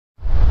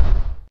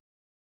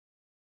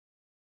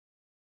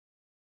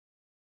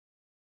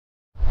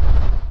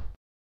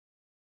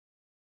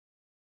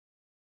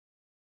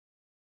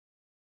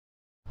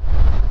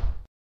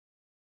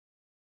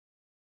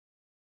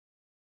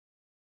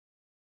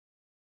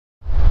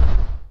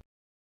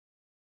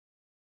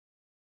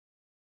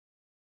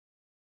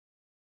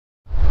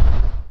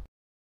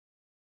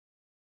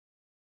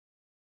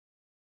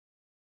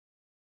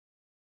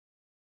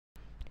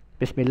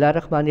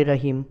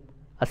बिस्मिल्लाहिर्रहमानिर्रहीम।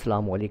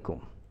 अस्सलाम वालेकुम।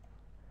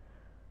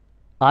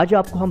 आज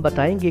आपको हम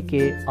बताएंगे कि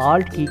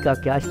आल्ट की का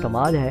क्या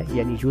इस्तेमाल है,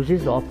 यानी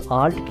यूजेस ऑफ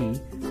आल्ट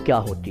की क्या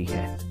होती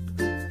है।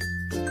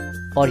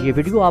 और ये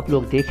वीडियो आप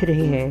लोग देख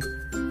रहे हैं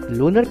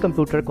लूनर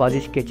कंप्यूटर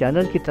कॉलेज के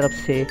चैनल की तरफ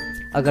से।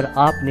 अगर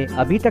आपने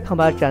अभी तक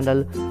हमारा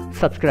चैनल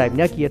सब्सक्राइब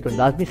ना किया तो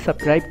लाजमी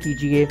सब्सक्राइब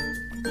कीजिए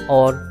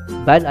और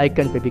बेल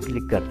आइकन पे भी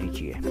क्लिक कर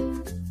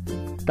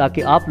दीजिए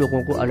ताकि आप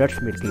लोगों को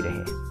अलर्ट्स मिलती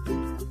रहें।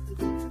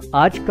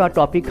 आज का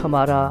टॉपिक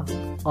हमारा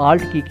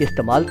आल्ट की के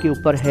इस्तेमाल के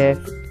ऊपर है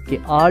कि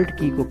आल्ट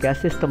की को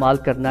कैसे इस्तेमाल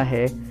करना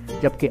है,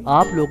 जबकि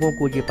आप लोगों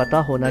को ये पता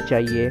होना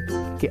चाहिए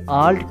कि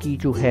आल्ट की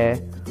जो है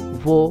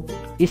वो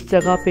इस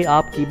जगह पे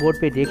आप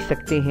कीबोर्ड पे देख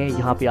सकते हैं।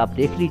 यहाँ पे आप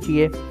देख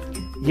लीजिए,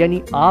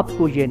 यानी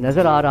आपको ये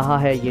नज़र आ रहा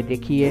है, ये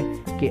देखिए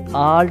कि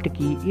आल्ट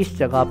की इस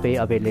जगह पे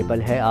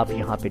अवेलेबल है, आप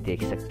यहाँ पे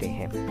देख सकते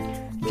हैं।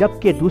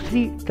 जबकि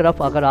दूसरी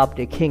तरफ अगर आप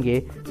देखेंगे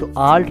तो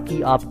आल्ट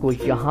की आपको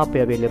यहाँ पे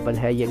अवेलेबल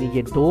है, यानी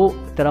ये दो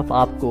तरफ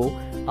आपको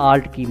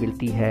आल्ट की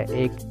मिलती है,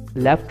 एक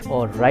लेफ़्ट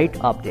और राइट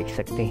आप देख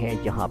सकते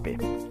हैं यहाँ पे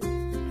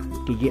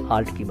कि ये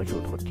आल्ट की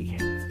मौजूद होती है।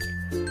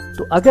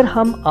 तो अगर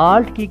हम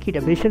आल्ट की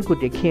डेफिनेशन को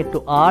देखें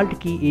तो आल्ट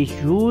की is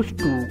use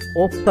to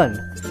open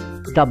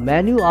the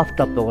menu of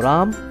the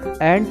programme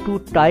and to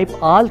type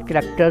all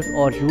characters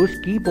और use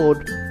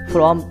keyboard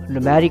from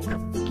numeric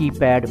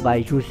keypad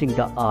by using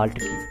the alt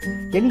की।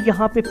 यानी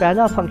यहाँ पे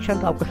पहला फंक्शन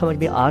तो आपको समझ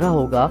में आ रहा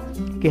होगा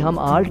कि हम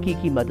आल्ट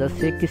की मदद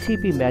से किसी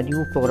भी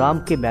मेन्यू प्रोग्राम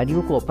के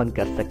मेन्यू को ओपन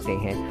कर सकते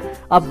हैं।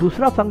 अब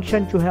दूसरा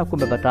फंक्शन जो है आपको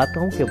मैं बताता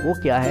हूँ कि वो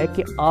क्या है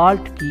कि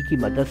आल्ट की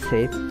मदद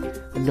से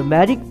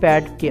न्यूमेरिक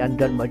पैड के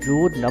अंदर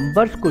मौजूद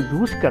नंबर्स को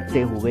यूज़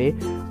करते हुए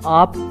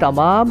आप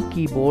तमाम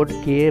कीबोर्ड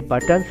के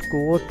बटन्स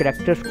को,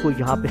 कैरेक्टर्स को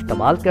यहाँ पे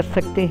इस्तेमाल कर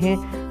सकते हैं।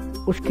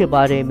 उसके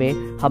बारे में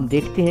हम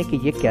देखते हैं कि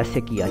ये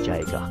कैसे किया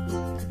जाएगा।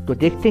 तो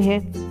देखते हैं।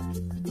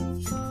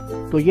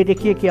 तो ये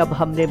देखिए कि अब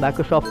हमने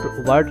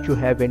माइक्रोसॉफ्ट वर्ड जो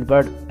है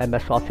windward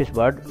MS office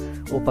word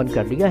open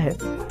कर लिया है।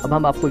 अब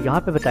हम आपको यहाँ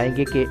पे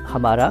बताएंगे कि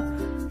हमारा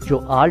जो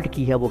आल्ट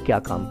की है वो क्या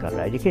काम कर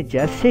रहा है। देखिए,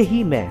 जैसे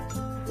ही मैं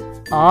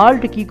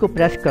आल्ट की को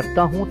प्रेस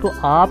करता हूँ तो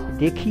आप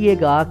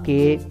देखिएगा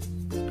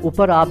कि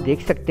ऊपर आप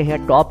देख सकते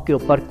हैं टॉप के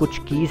ऊपर कुछ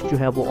कीज़ जो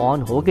है वो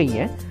ऑन हो गई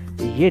हैं।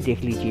 ये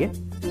देख लीजिए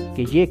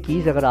कि ये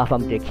कीज़ अगर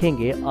हम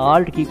देखेंगे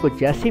आल्ट की को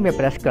जैसे ही मैं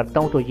प्रेस करता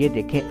हूँ तो ये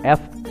देखें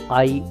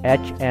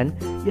FIHN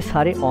ये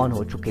सारे ऑन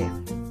हो चुके हैं।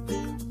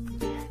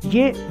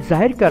 ये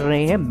जाहिर कर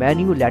रहे हैं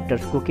मेन्यू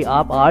लेटर्स को कि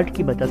आप आल्ट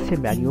की मदद से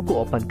मेन्यू को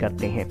ओपन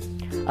करते हैं।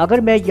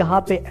 अगर मैं यहाँ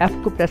पे F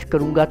को प्रेस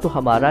करूँगा तो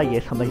हमारा ये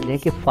समझ लें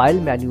कि फाइल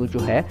मेन्यू जो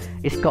है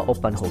इसका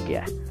ओपन हो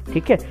गया है।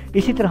 ठीक है,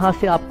 इसी तरह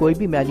से आप कोई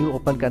भी मेन्यू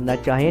ओपन करना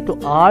चाहें तो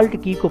आल्ट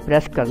की को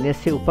प्रेस करने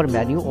से ऊपर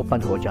मेन्यू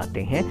ओपन हो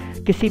जाते हैं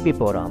किसी भी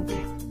प्रोग्राम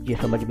के। ये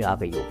समझ में आ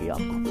गई होगी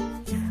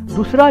आपको।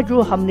 दूसरा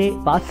जो हमने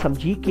बात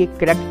समझी कि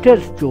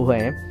कैरेक्टर्स जो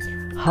हैं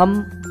हम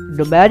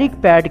न्यूमेरिक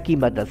पैड की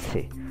मदद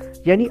से,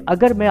 यानी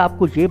अगर मैं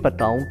आपको ये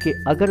बताऊं कि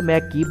अगर मैं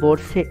कीबोर्ड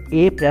से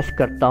A प्रेस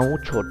करता हूं,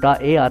 छोटा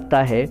A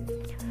आता है।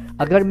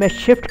 अगर मैं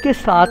शिफ्ट के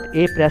साथ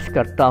A प्रेस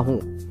करता हूं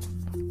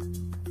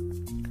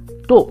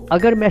तो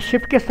अगर मैं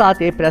शिफ्ट के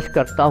साथ A प्रेस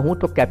करता हूं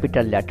तो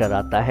कैपिटल लेटर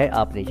आता है।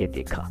 आपने ये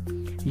देखा,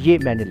 ये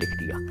मैंने लिख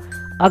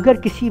दिया। अगर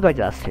किसी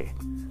वजह से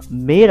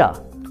मेरा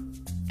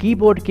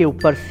कीबोर्ड के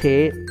ऊपर से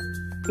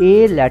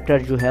A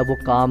लेटर जो है वो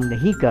काम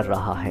नहीं कर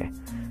रहा है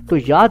तो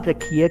याद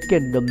रखिए कि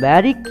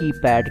न्यूमेरिक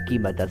कीपैड की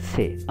मदद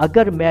से,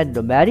 अगर मैं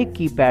न्यूमेरिक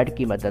कीपैड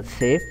की मदद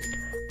से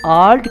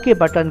आल्ट के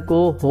बटन को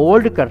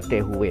होल्ड करते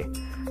हुए,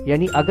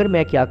 यानी अगर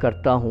मैं क्या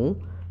करता हूँ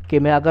कि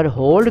मैं अगर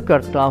होल्ड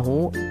करता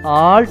हूँ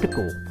आल्ट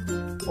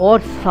को और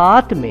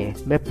साथ में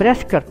मैं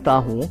प्रेस करता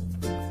हूँ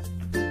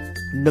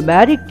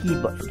न्यूमेरिक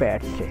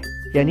कीपैड से,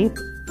 यानी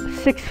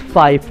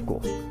 65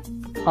 को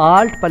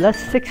आल्ट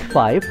प्लस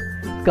 65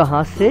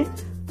 कहाँ से,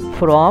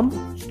 फ्रॉम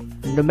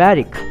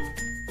न्यूमेरिक,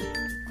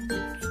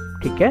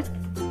 ठीक है,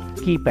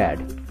 कीपैड।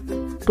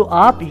 तो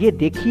आप ये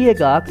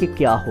देखिएगा कि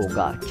क्या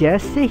होगा।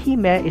 जैसे ही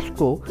मैं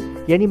इसको,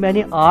 यानी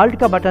मैंने आल्ट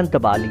का बटन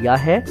दबा लिया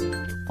है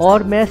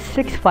और मैं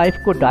 65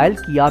 को डायल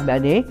किया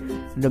मैंने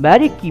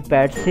न्यूमेरिक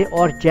कीपैड से,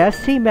 और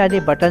जैसे ही मैंने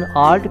बटन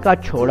आल्ट का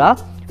छोड़ा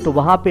तो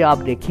वहाँ पे आप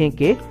देखें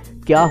कि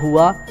क्या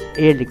हुआ,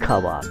 A लिखा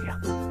हुआ आ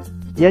गया,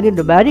 यानी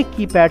न्यूमेरिक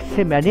कीपैड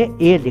से मैंने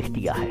A लिख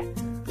दिया है।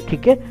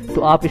 ठीक है,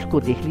 तो आप इसको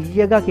देख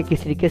लीजिएगा कि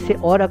किस तरीके से।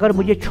 और अगर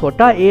मुझे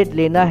छोटा A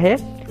लेना है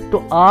तो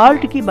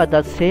आल्ट की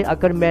मदद से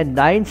अगर मैं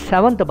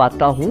 97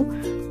 दबाता हूं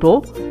तो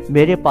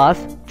मेरे पास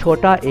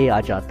छोटा A आ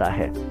जाता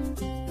है।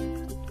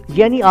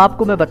 यानी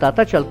आपको मैं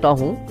बताता चलता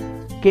हूं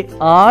कि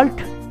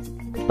आल्ट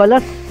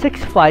प्लस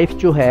 65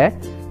 जो है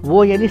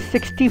वो, यानी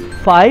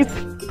 65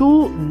 to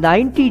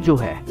 90 जो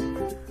है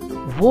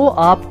वो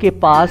आपके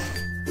पास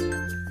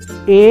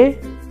A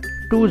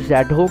to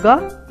Z होगा।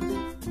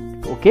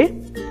 ओके,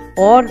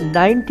 और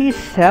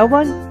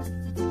 97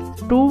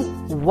 to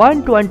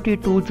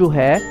 122 जो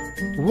है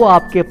वो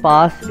आपके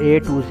पास A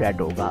to Z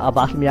होगा। अब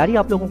बात में आ रही है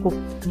आप लोगों को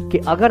कि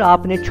अगर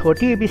आपने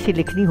छोटी ABC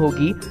लिखनी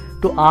होगी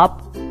तो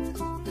आप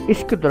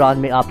इसके दौरान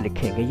में आप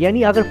लिखेंगे।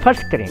 यानी अगर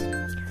फर्ज करें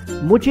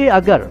मुझे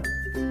अगर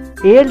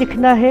A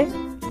लिखना है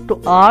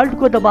तो आल्ट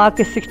को दबा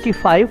के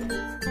 65,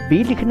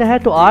 बी लिखना है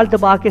तो आल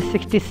दबा के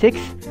 66,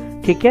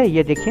 ठीक है,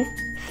 ये देखें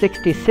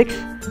 66,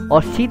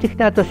 और सी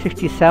लिखना है तो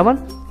 67,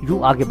 यूँ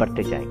आगे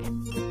बढ़ते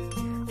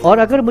जाएंगे। और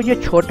अगर मुझे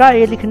छोटा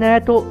ए लिखना है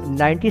तो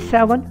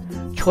 97,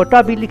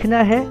 छोटा बी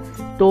लिखना है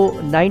तो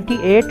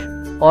 98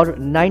 और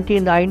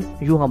 99,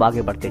 यूँ हम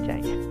आगे बढ़ते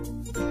जाएंगे।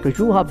 तो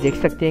यूँ आप देख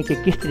सकते हैं कि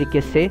किस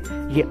तरीके से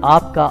ये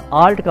आपका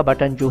आल्ट का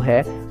बटन जो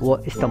है वो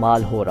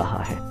इस्तेमाल हो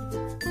रहा है।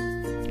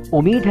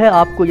 उम्मीद है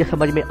आपको ये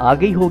समझ में आ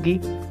गई होगी।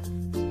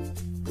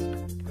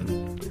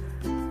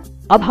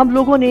 अब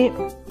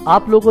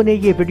आप लोगों ने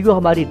ये वीडियो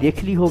हमारी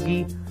देख ली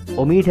होगी,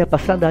 उम्मीद है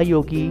पसंद आई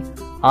होगी।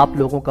 आप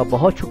लोगों का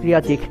बहुत शुक्रिया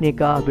देखने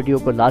का। वीडियो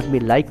को लाजमी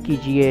लाइक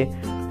कीजिए,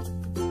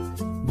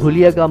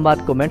 भूलिएगा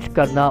मत कमेंट्स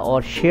करना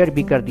और शेयर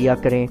भी कर दिया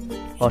करें,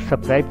 और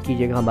सब्सक्राइब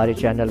कीजिएगा हमारे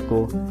चैनल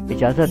को।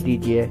 इजाज़त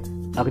दीजिए,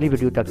 अगली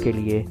वीडियो तक के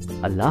लिए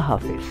अल्लाह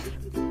हाफिज़।